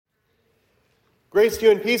Grace to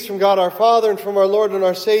you and peace from God our Father and from our Lord and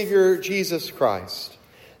our Savior, Jesus Christ.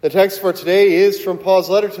 The text for today is from Paul's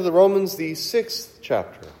letter to the Romans, the 6th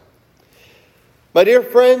chapter. My dear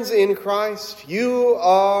friends in Christ, you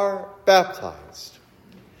are baptized.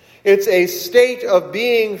 It's a state of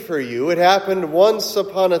being for you. It happened once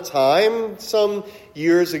upon a time, some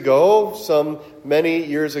years ago, many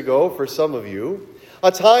years ago for some of you. A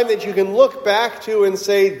time that you can look back to and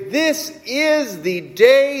say, this is the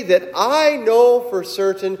day that I know for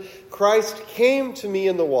certain Christ came to me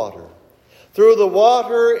in the water. Through the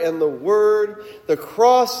water and the word, the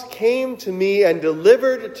cross came to me and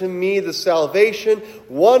delivered to me the salvation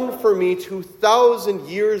won for me 2,000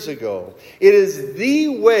 years ago. It is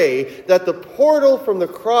the way that the portal from the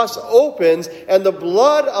cross opens and the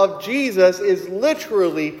blood of Jesus is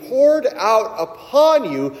literally poured out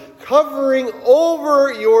upon you, covering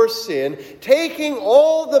over your sin, taking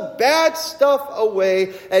all the bad stuff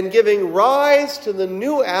away and giving rise to the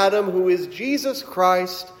new Adam who is Jesus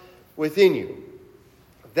Christ within you.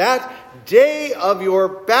 That day of your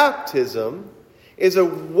baptism is a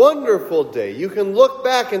wonderful day. You can look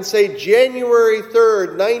back and say, January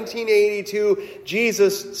 3rd, 1982,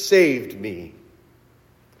 Jesus saved me.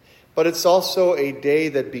 But it's also a day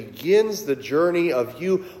that begins the journey of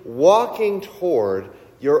you walking toward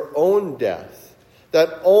your own death.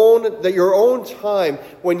 That your own time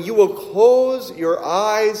when you will close your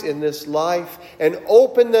eyes in this life and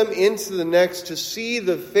open them into the next to see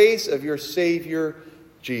the face of your Savior,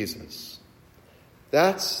 Jesus.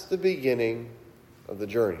 That's the beginning of the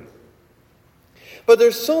journey. But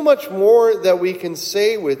there's so much more that we can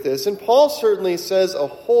say with this, and Paul certainly says a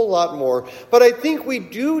whole lot more. But I think we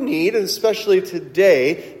do need, especially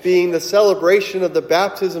today, being the celebration of the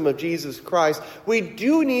baptism of Jesus Christ, we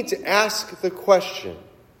do need to ask the question,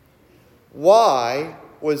 why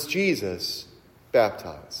was Jesus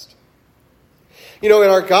baptized? You know,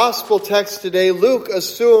 in our gospel text today, Luke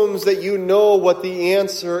assumes that you know what the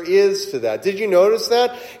answer is to that. Did you notice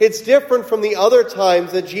that? It's different from the other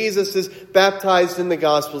times that Jesus is baptized in the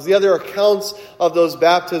Gospels, the other accounts of those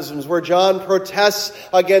baptisms where John protests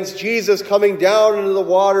against Jesus coming down into the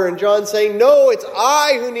water and John saying, no, it's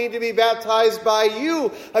I who need to be baptized by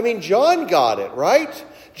you. I mean, John got it, right?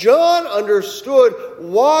 John understood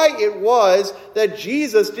why it was that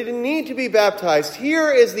Jesus didn't need to be baptized. Here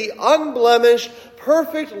is the unblemished,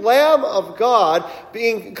 perfect Lamb of God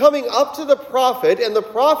coming up to the prophet, and the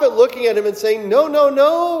prophet looking at him and saying, no, no,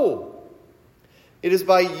 no. It is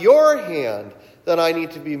by your hand that I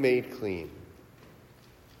need to be made clean.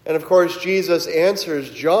 And of course, Jesus answers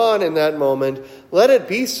John in that moment, let it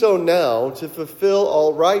be so now to fulfill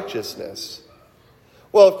all righteousness.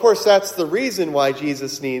 Well, of course, that's the reason why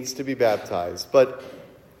Jesus needs to be baptized. But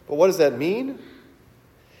what does that mean?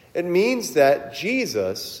 It means that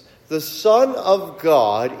Jesus, the Son of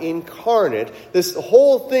God incarnate, this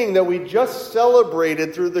whole thing that we just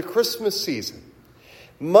celebrated through the Christmas season,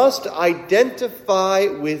 must identify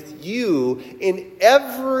with you in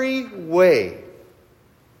every way,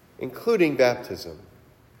 including baptism.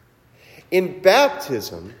 In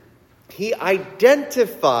baptism, he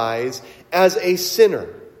identifies as a sinner.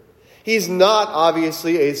 He's not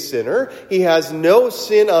obviously a sinner. He has no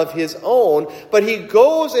sin of his own, but he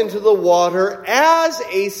goes into the water as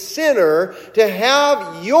a sinner to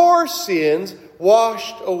have your sins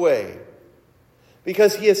washed away.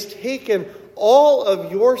 Because he has taken all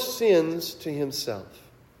of your sins to himself.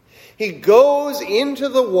 He goes into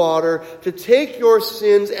the water to take your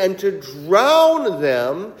sins and to drown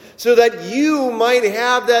them so that you might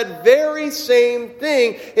have that very same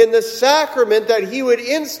thing in the sacrament that he would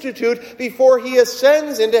institute before he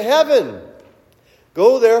ascends into heaven.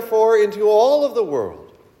 Go therefore into all of the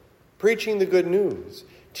world, preaching the good news,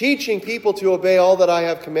 teaching people to obey all that I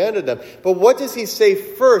have commanded them. But what does he say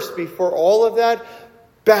first before all of that?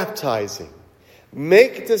 Baptizing.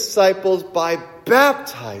 Make disciples by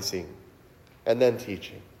baptizing and then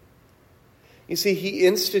teaching. You see, he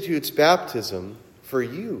institutes baptism for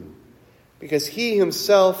you because he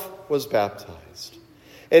himself was baptized.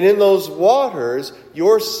 And in those waters,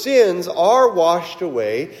 your sins are washed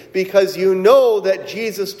away because you know that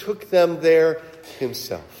Jesus took them there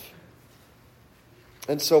himself.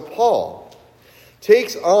 And so Paul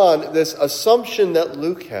takes on this assumption that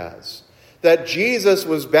Luke has, that Jesus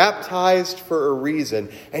was baptized for a reason,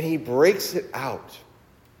 and he breaks it out.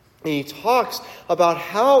 And he talks about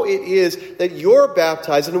how it is that you're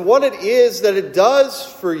baptized and what it is that it does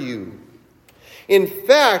for you. In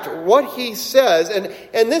fact, what he says,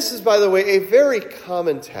 and this is, by the way, a very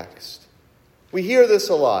common text. We hear this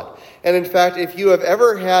a lot. And in fact, if you have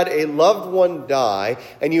ever had a loved one die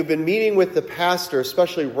and you've been meeting with the pastor,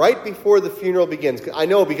 especially right before the funeral begins, I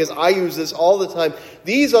know because I use this all the time,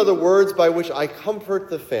 these are the words by which I comfort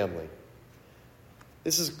the family.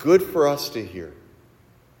 This is good for us to hear.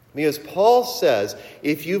 Because Paul says,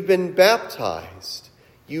 if you've been baptized,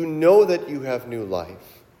 you know that you have new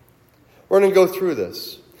life. We're going to go through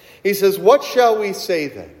this. He says, what shall we say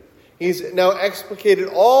then? He's now explicated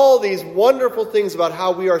all these wonderful things about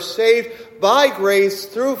how we are saved by grace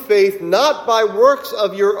through faith, not by works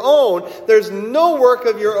of your own. There's no work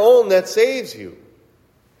of your own that saves you.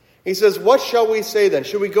 He says, what shall we say then?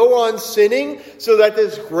 Should we go on sinning so that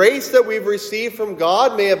this grace that we've received from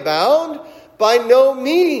God may abound? By no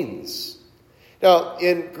means. Now,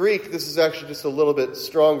 in Greek, this is actually just a little bit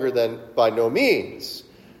stronger than by no means.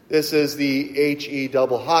 This is the H-E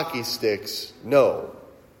double hockey sticks, no,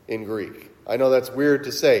 in Greek. I know that's weird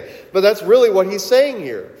to say, but that's really what he's saying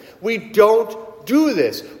here. We don't do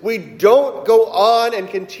this. We don't go on and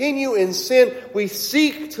continue in sin. We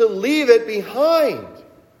seek to leave it behind.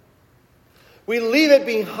 We leave it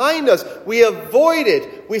behind us. We avoid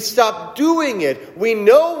it. We stop doing it. We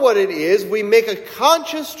know what it is. We make a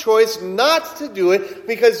conscious choice not to do it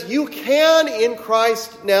because you can in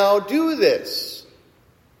Christ now do this.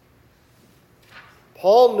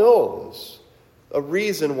 Paul knows a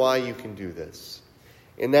reason why you can do this,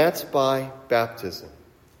 and that's by baptism.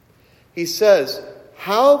 He says,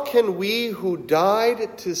 how can we who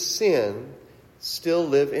died to sin still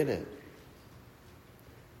live in it?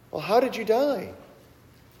 Well, how did you die?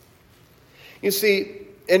 You see,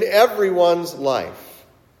 in everyone's life,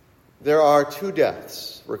 there are two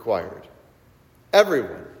deaths required.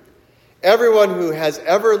 Everyone. Everyone who has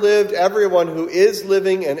ever lived, everyone who is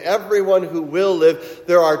living, and everyone who will live,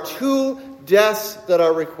 there are two deaths that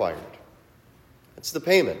are required. It's the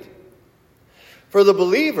payment. For the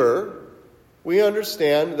believer, we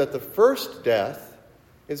understand that the first death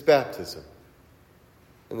is baptism.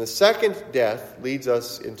 And the second death leads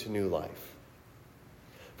us into new life.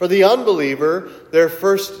 For the unbeliever, their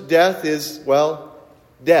first death is,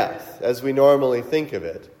 death, as we normally think of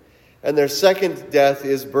it. And their second death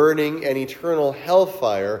is burning an eternal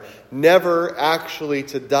hellfire, never actually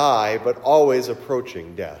to die, but always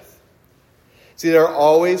approaching death. See, there are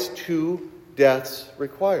always two deaths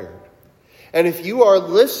required. And if you are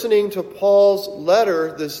listening to Paul's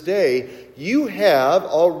letter this day, you have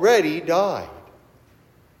already died.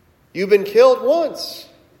 You've been killed once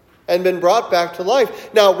and been brought back to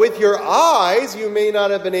life. Now, with your eyes, you may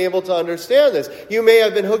not have been able to understand this. You may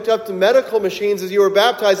have been hooked up to medical machines as you were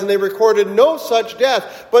baptized and they recorded no such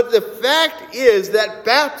death. But the fact is that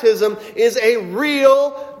baptism is a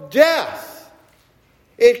real death.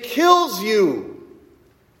 It kills you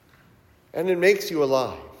and it makes you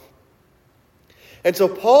alive. And so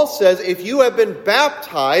Paul says, if you have been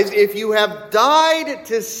baptized, if you have died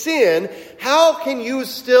to sin, how can you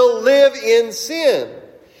still live in sin?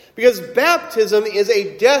 Because baptism is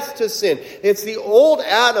a death to sin. It's the old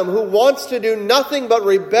Adam who wants to do nothing but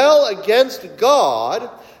rebel against God,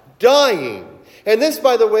 dying. And this,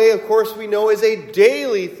 by the way, of course, we know is a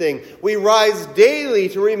daily thing. We rise daily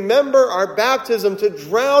to remember our baptism, to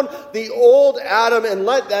drown the old Adam and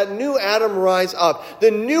let that new Adam rise up. The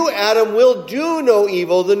new Adam will do no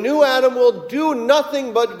evil. The new Adam will do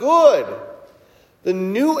nothing but good. The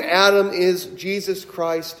new Adam is Jesus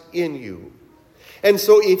Christ in you. And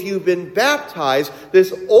so if you've been baptized,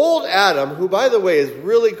 this old Adam, who, by the way, is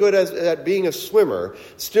really good at being a swimmer,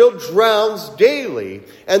 still drowns daily.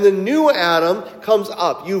 And the new Adam comes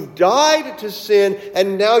up. You've died to sin,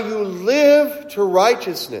 and now you live to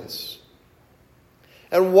righteousness.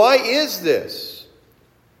 And why is this?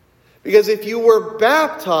 Because if you were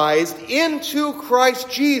baptized into Christ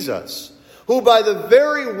Jesus, who by the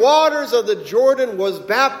very waters of the Jordan was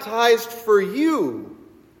baptized for you,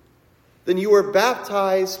 then you were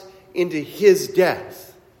baptized into his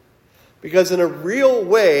death. Because in a real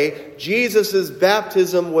way, Jesus'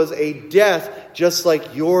 baptism was a death just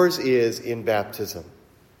like yours is in baptism.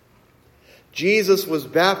 Jesus was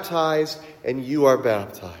baptized and you are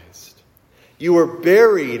baptized. You were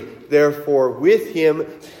buried, therefore, with him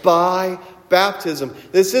by baptism.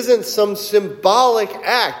 This isn't some symbolic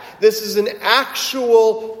act. This is an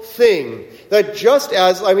actual thing. That just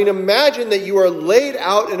as, imagine that you are laid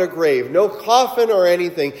out in a grave, no coffin or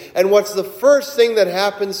anything, and what's the first thing that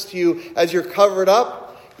happens to you as you're covered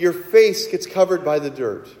up? Your face gets covered by the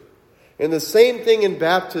dirt. And the same thing in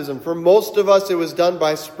baptism. For most of us, it was done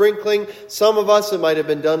by sprinkling. Some of us, it might have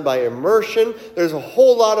been done by immersion. There's a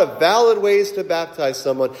whole lot of valid ways to baptize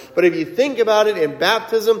someone. But if you think about it, in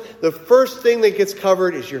baptism, the first thing that gets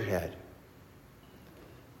covered is your head.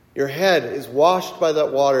 Your head is washed by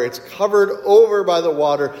that water. It's covered over by the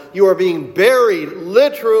water. You are being buried,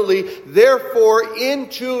 literally, therefore,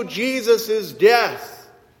 into Jesus' death.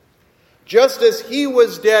 Just as he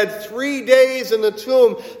was dead 3 days in the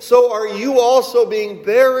tomb, so are you also being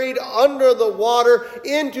buried under the water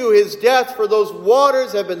into his death, for those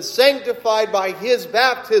waters have been sanctified by his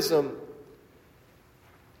baptism.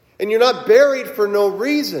 And you're not buried for no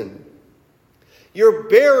reason. You're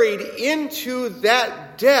buried into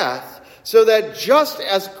that death, so that just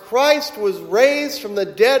as Christ was raised from the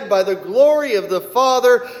dead by the glory of the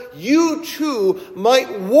Father, you too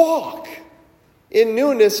might walk in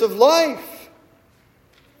newness of life.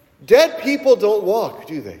 Dead people don't walk,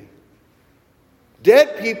 do they?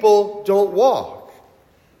 Dead people don't walk.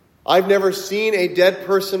 I've never seen a dead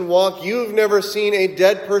person walk. You've never seen a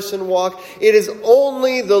dead person walk. It is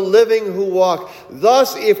only the living who walk.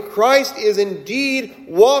 Thus, if Christ is indeed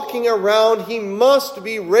walking around, he must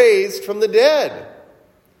be raised from the dead.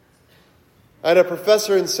 I had a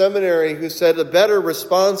professor in seminary who said a better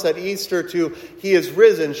response at Easter to "He is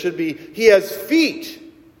risen" should be "He has feet."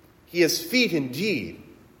 He has feet indeed.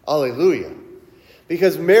 Alleluia.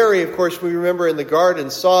 Because Mary, of course, we remember in the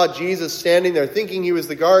garden, saw Jesus standing there thinking he was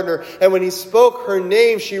the gardener. And when he spoke her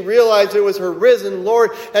name, she realized it was her risen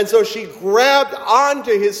Lord. And so she grabbed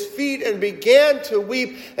onto his feet and began to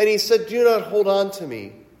weep. And he said, "Do not hold on to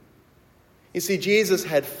me." You see, Jesus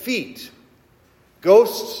had feet.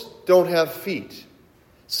 Ghosts don't have feet.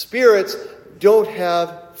 Spirits don't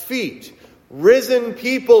have feet. Risen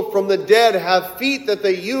people from the dead have feet that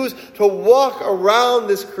they use to walk around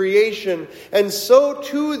this creation. And so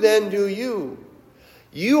too then do you.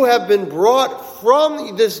 You have been brought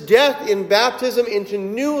from this death in baptism into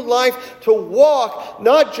new life to walk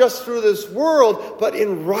not just through this world, but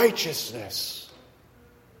in righteousness.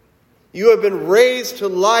 You have been raised to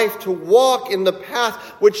life to walk in the path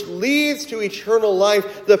which leads to eternal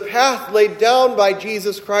life, the path laid down by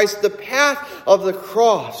Jesus Christ, the path of the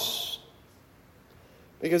cross.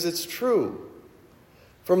 Because it's true.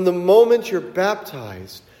 From the moment you're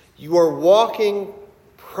baptized, you are walking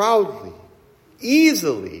proudly,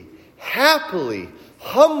 easily, happily,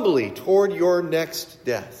 humbly toward your next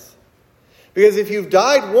death. Because if you've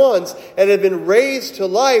died once and have been raised to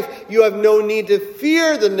life, you have no need to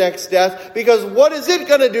fear the next death, because what is it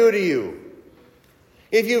going to do to you?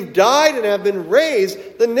 If you've died and have been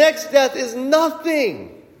raised, the next death is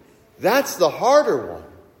nothing. That's the harder one.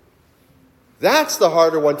 That's the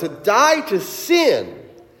harder one. To die to sin,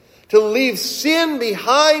 to leave sin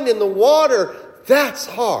behind in the water, that's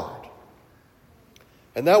hard.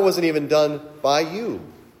 And that wasn't even done by you.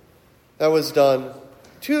 That was done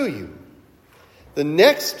to you. The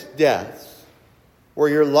next death, where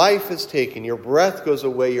your life is taken, your breath goes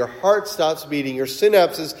away, your heart stops beating, your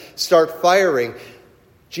synapses start firing,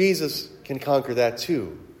 Jesus can conquer that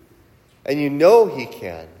too. And you know he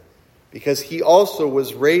can, because he also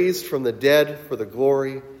was raised from the dead for the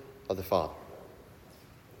glory of the Father.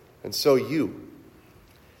 And so you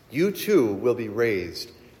too will be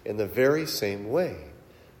raised in the very same way,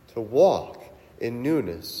 to walk in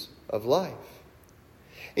newness of life.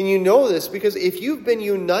 And you know this because if you've been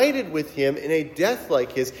united with him in a death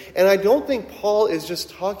like his, and I don't think Paul is just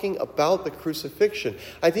talking about the crucifixion.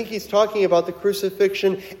 I think he's talking about the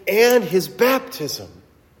crucifixion and his baptism.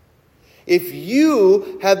 If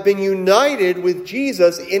you have been united with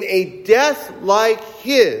Jesus in a death like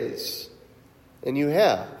his, and you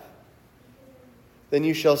have, then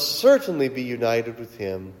you shall certainly be united with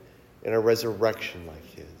him in a resurrection like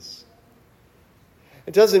his.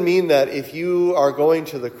 It doesn't mean that if you are going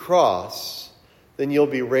to the cross, then you'll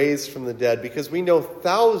be raised from the dead, because we know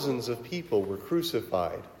thousands of people were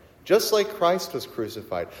crucified, just like Christ was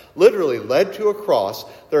crucified, literally led to a cross,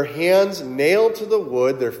 their hands nailed to the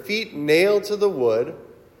wood, their feet nailed to the wood.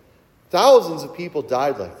 Thousands of people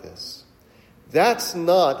died like this. That's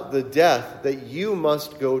not the death that you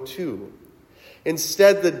must go to.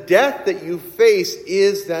 Instead, the death that you face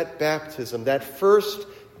is that baptism, that first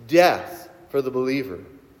death for the believer.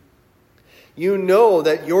 You know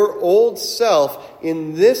that your old self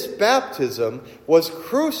in this baptism was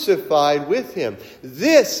crucified with him.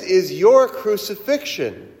 This is your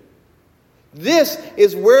crucifixion. This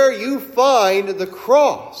is where you find the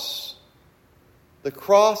cross. The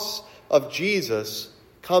cross of Jesus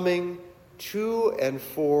coming to and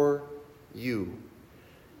for you.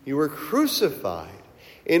 You were crucified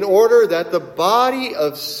in order that the body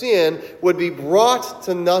of sin would be brought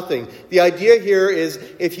to nothing. The idea here is,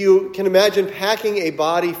 if you can imagine packing a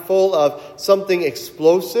body full of something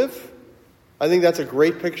explosive, I think that's a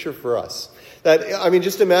great picture for us.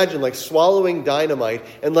 Just imagine like swallowing dynamite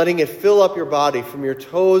and letting it fill up your body from your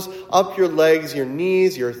toes, up your legs, your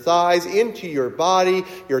knees, your thighs, into your body,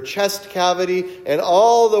 your chest cavity, and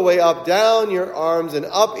all the way up, down your arms and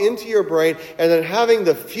up into your brain, and then having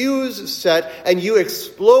the fuse set and you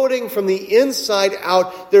exploding from the inside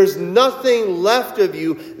out. There's nothing left of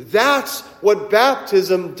you. That's what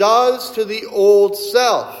baptism does to the old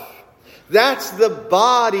self. That's the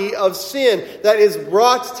body of sin that is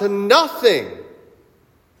brought to nothing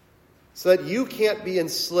so that you can't be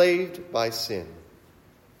enslaved by sin.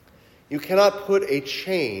 You cannot put a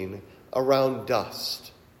chain around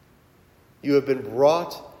dust. You have been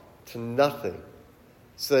brought to nothing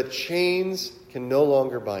so that chains can no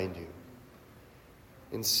longer bind you.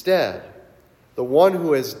 Instead, the one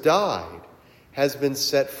who has died has been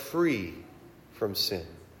set free from sin.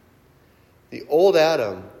 The old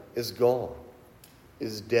Adam is gone,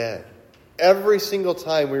 is dead. Every single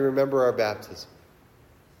time we remember our baptism,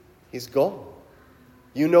 he's gone.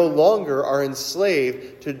 You no longer are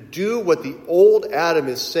enslaved to do what the old Adam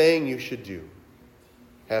is saying you should do.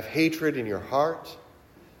 Have hatred in your heart,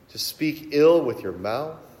 to speak ill with your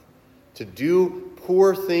mouth, to do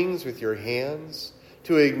poor things with your hands,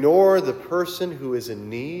 to ignore the person who is in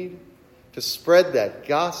need, to spread that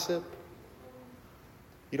gossip.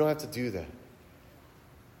 You don't have to do that.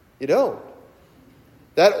 You don't.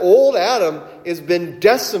 That old Adam has been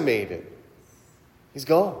decimated. He's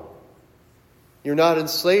gone. You're not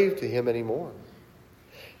enslaved to him anymore.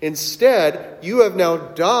 Instead, you have now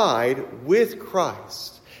died with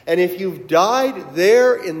Christ. And if you've died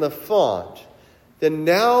there in the font, then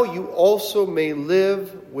now you also may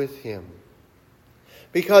live with him.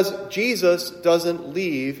 Because Jesus doesn't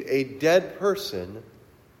leave a dead person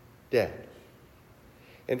dead.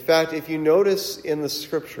 In fact, if you notice in the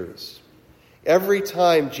Scriptures, every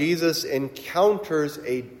time Jesus encounters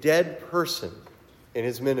a dead person in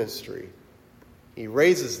his ministry, he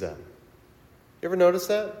raises them. You ever notice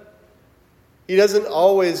that? He doesn't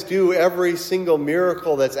always do every single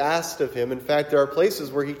miracle that's asked of him. In fact, there are places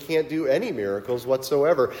where he can't do any miracles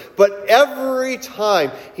whatsoever. But every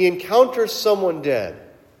time he encounters someone dead,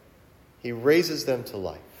 he raises them to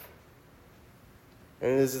life.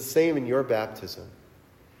 And it is the same in your baptism.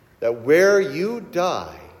 That where you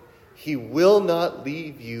die, he will not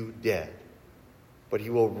leave you dead, but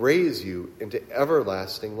he will raise you into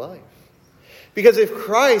everlasting life. Because if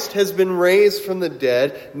Christ has been raised from the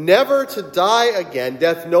dead, never to die again,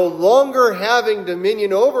 death no longer having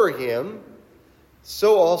dominion over him,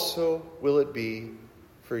 so also will it be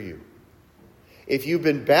for you. If you've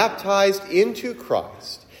been baptized into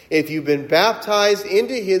Christ, if you've been baptized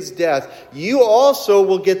into his death, you also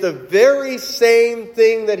will get the very same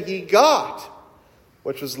thing that he got,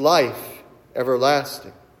 which was life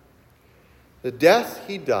everlasting. The death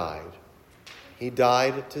he died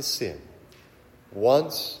to sin,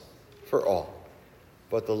 once for all.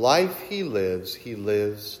 But the life he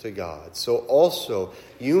lives to God. So also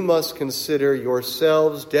you must consider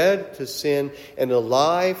yourselves dead to sin and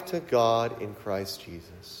alive to God in Christ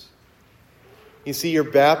Jesus. You see, your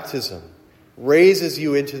baptism raises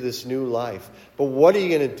you into this new life. But what are you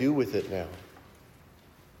going to do with it now?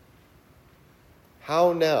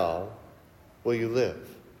 How now will you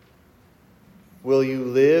live? Will you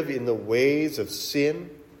live in the ways of sin?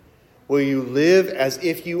 Will you live as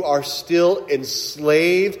if you are still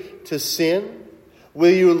enslaved to sin? Will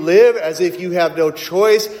you live as if you have no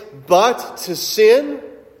choice but to sin?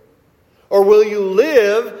 Or will you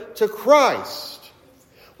live to Christ?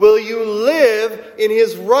 Will you live in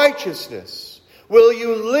his righteousness? Will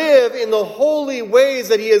you live in the holy ways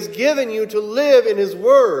that he has given you to live in his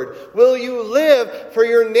word? Will you live for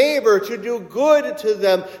your neighbor, to do good to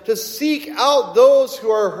them, to seek out those who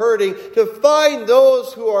are hurting, to find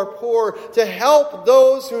those who are poor, to help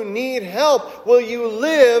those who need help? Will you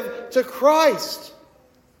live to Christ?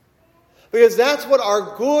 Because that's what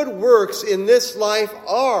our good works in this life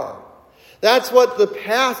are. That's what the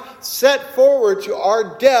path set forward to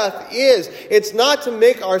our death is. It's not to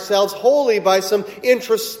make ourselves holy by some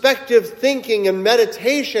introspective thinking and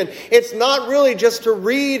meditation. It's not really just to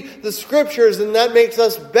read the Scriptures and that makes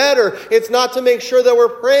us better. It's not to make sure that we're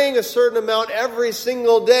praying a certain amount every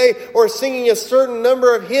single day or singing a certain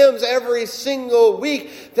number of hymns every single week.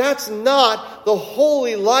 That's not the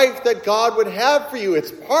holy life that God would have for you. It's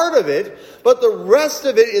part of it, but the rest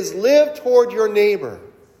of it is live toward your neighbor.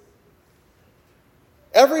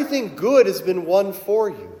 Everything good has been won for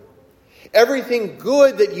you. Everything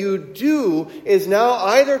good that you do is now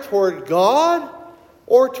either toward God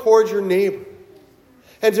or toward your neighbor.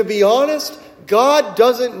 And to be honest, God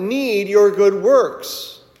doesn't need your good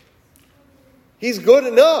works. He's good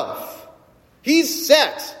enough. He's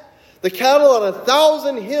set. The cattle on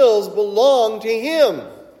 1,000 hills belong to him.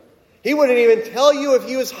 He wouldn't even tell you if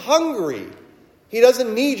he was hungry. He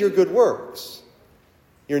doesn't need your good works.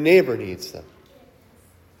 Your neighbor needs them.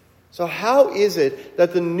 So how is it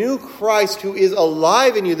that the new Christ who is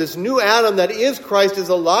alive in you, this new Adam that is Christ is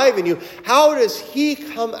alive in you, how does he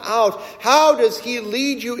come out? How does he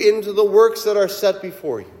lead you into the works that are set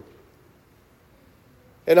before you?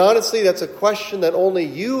 And honestly, that's a question that only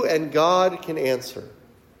you and God can answer.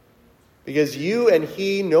 Because you and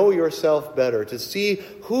he know yourself better. To see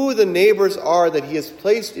who the neighbors are that he has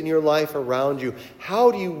placed in your life around you.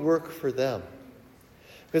 How do you work for them?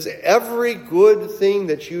 Because every good thing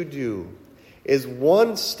that you do is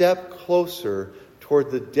one step closer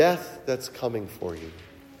toward the death that's coming for you.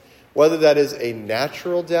 Whether that is a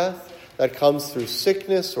natural death that comes through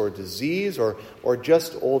sickness or disease or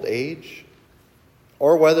just old age.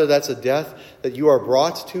 Or whether that's a death that you are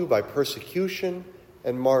brought to by persecution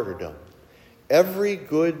and martyrdom. Every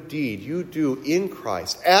good deed you do in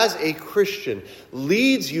Christ as a Christian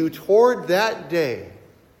leads you toward that day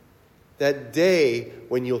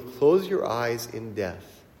when you'll close your eyes in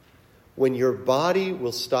death, when your body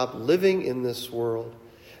will stop living in this world,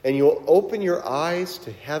 and you'll open your eyes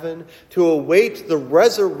to heaven to await the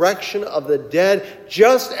resurrection of the dead,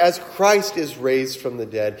 just as Christ is raised from the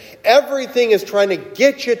dead. Everything is trying to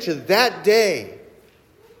get you to that day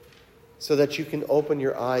so that you can open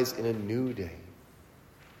your eyes in a new day,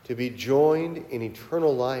 to be joined in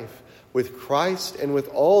eternal life with Christ and with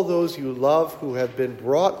all those you love who have been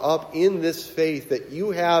brought up in this faith that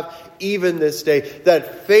you have even this day.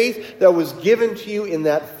 That faith that was given to you in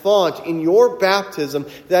that font, in your baptism.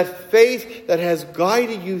 That faith that has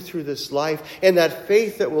guided you through this life. And that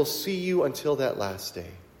faith that will see you until that last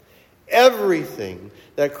day. Everything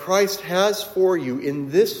that Christ has for you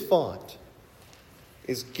in this font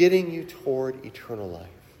is getting you toward eternal life.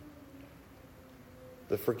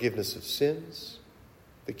 The forgiveness of sins,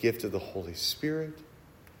 the gift of the Holy Spirit,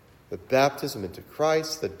 the baptism into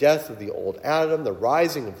Christ, the death of the old Adam, the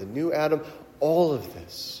rising of the new Adam, all of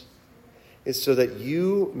this is so that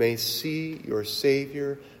you may see your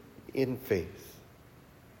Savior in faith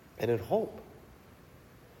and in hope.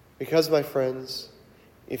 Because, my friends,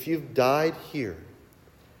 if you've died here,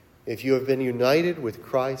 if you have been united with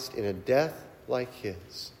Christ in a death like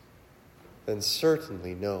his, then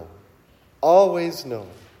certainly know, always know,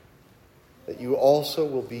 that you also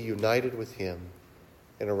will be united with him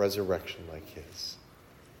in a resurrection like his.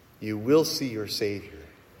 You will see your Savior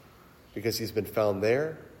because he's been found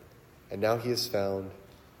there, and now he is found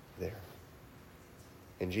there.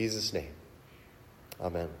 In Jesus' name,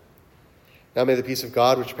 amen. Now may the peace of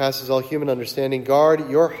God, which passes all human understanding, guard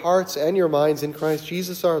your hearts and your minds in Christ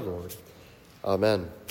Jesus our Lord. Amen.